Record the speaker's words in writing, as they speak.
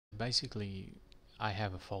basically I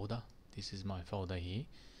have a folder. This is my folder here,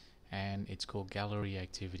 and it's called gallery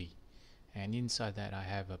activity, and inside that I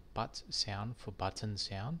have a but sound for button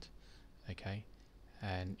sound, okay,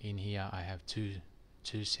 and in here I have two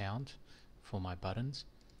sound for my buttons,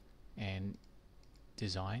 and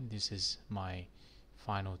design, this is my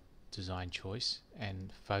final design choice,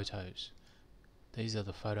 and photos, these are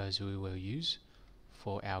the photos we will use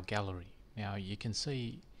for our gallery. Now you can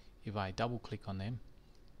see if I double click on them,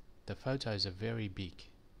 the photos are very big,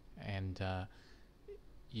 and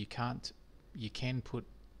you can put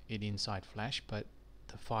it inside Flash, but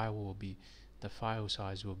the file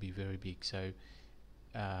size will be very big, so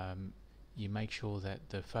you make sure that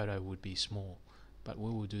the photo would be small, but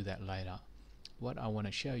we will do that later. What I want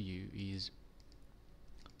to show you is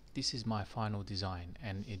this is my final design,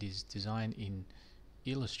 and it is designed in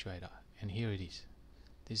Illustrator, and here it is.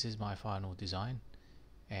 This is my final design,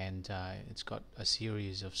 and it's got a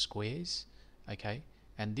series of squares, okay,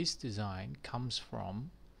 and this design comes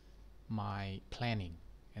from my planning,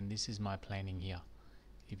 and this is my planning here.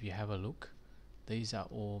 If you have a look, these are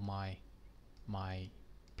all my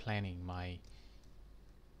planning, my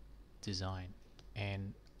design,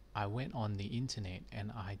 and I went on the internet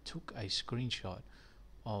and I took a screenshot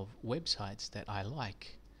of websites that I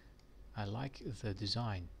like the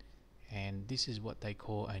design, and this is what they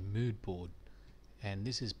call a mood board, and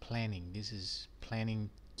this is planning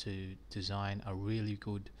to design a really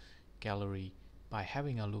good gallery by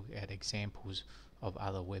having a look at examples of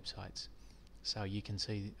other websites. So you can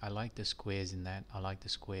see I like the squares in that, I like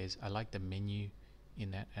the menu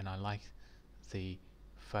in that, and I like the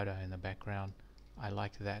photo in the background, I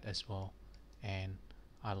like that as well, and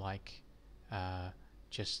I like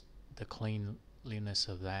just the cleanliness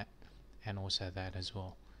of that, and also that as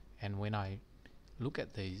well. And when I look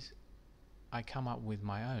at these, I come up with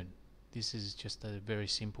my own. This is just a very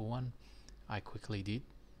simple one I quickly did.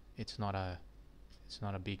 It's not a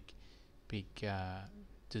big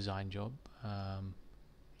design job.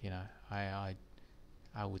 You know, I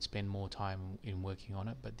would spend more time in working on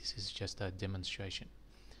it, but this is just a demonstration.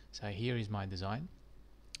 So here is my design,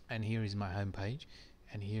 and here is my home page,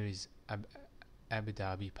 and here is Abu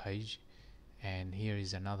Dhabi page, and here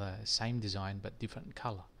is another same design but different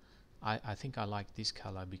color. I think I like this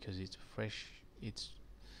color because it's fresh, it's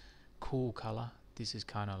cool color. This is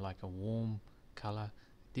kind of like a warm color.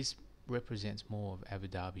 This represents more of Abu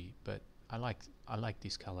Dhabi, but I like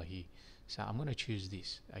this color here, so I'm going to choose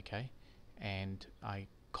this, okay, and I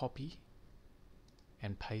copy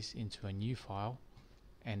and paste into a new file,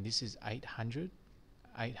 and this is 800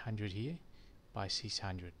 here by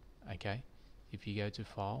 600, okay. If you go to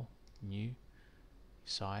file, new,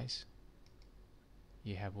 size,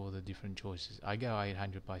 you have all the different choices. I go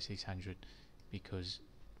 800 by 600 because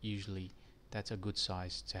usually that's a good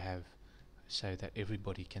size to have so that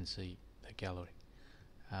everybody can see the gallery.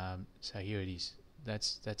 So here it is,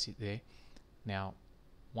 that's it there. Now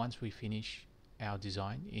once we finish our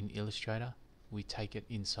design in Illustrator, we take it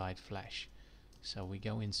inside Flash. So we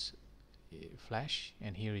go in Flash,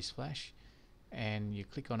 and here is Flash, and you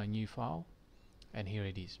click on a new file, and here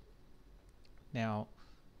it is. Now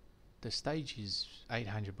the stage is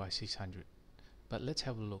 800 by 600, but let's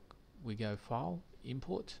have a look. We go file,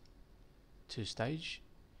 import to stage,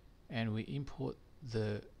 and we import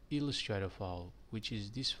the Illustrator file, which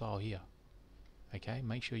is this file here, okay.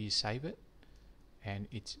 Make sure you save it, and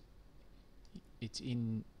it's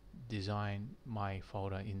in design, my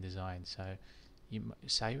folder in design, so you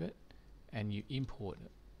save it and you import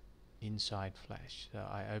it inside Flash. So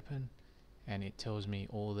I open, and it tells me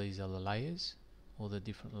all these are the layers, all the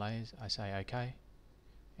different layers. I say okay,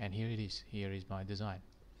 and here it is. Here is my design.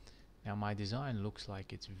 Now my design looks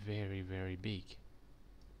like it's very big,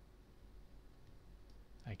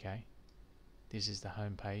 okay. This is the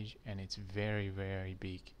home page, and it's very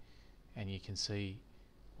big, and you can see,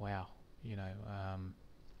 wow, you know,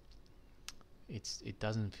 it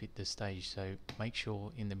doesn't fit the stage. So make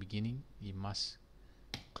sure in the beginning you must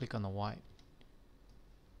click on the white,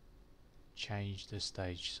 change the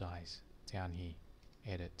stage size down here,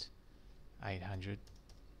 edit 800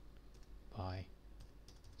 by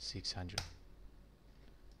 600,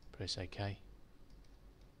 press OK,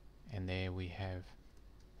 and there we have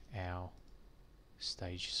our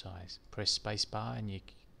stage size. Press spacebar and you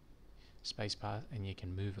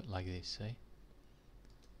can move it like this, see.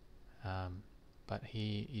 But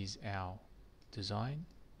here is our design.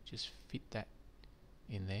 Just fit that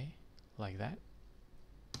in there like that,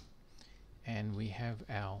 and we have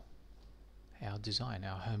our design,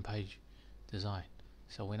 our home page design.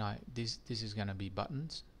 So when this is going to be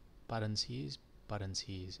buttons here,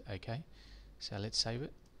 okay. So let's save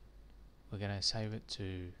it, we're going to save it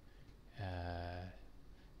to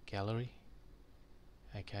gallery.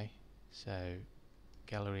 Okay, so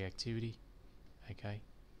gallery activity, okay,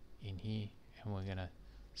 in here, and we're going to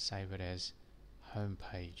save it as home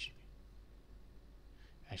page.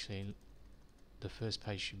 Actually, the first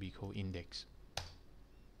page should be called index.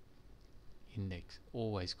 Index,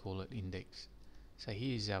 always call it index. So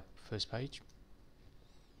here's our first page,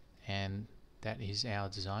 and that is our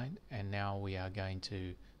design, and now we are going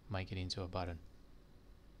to make it into a button.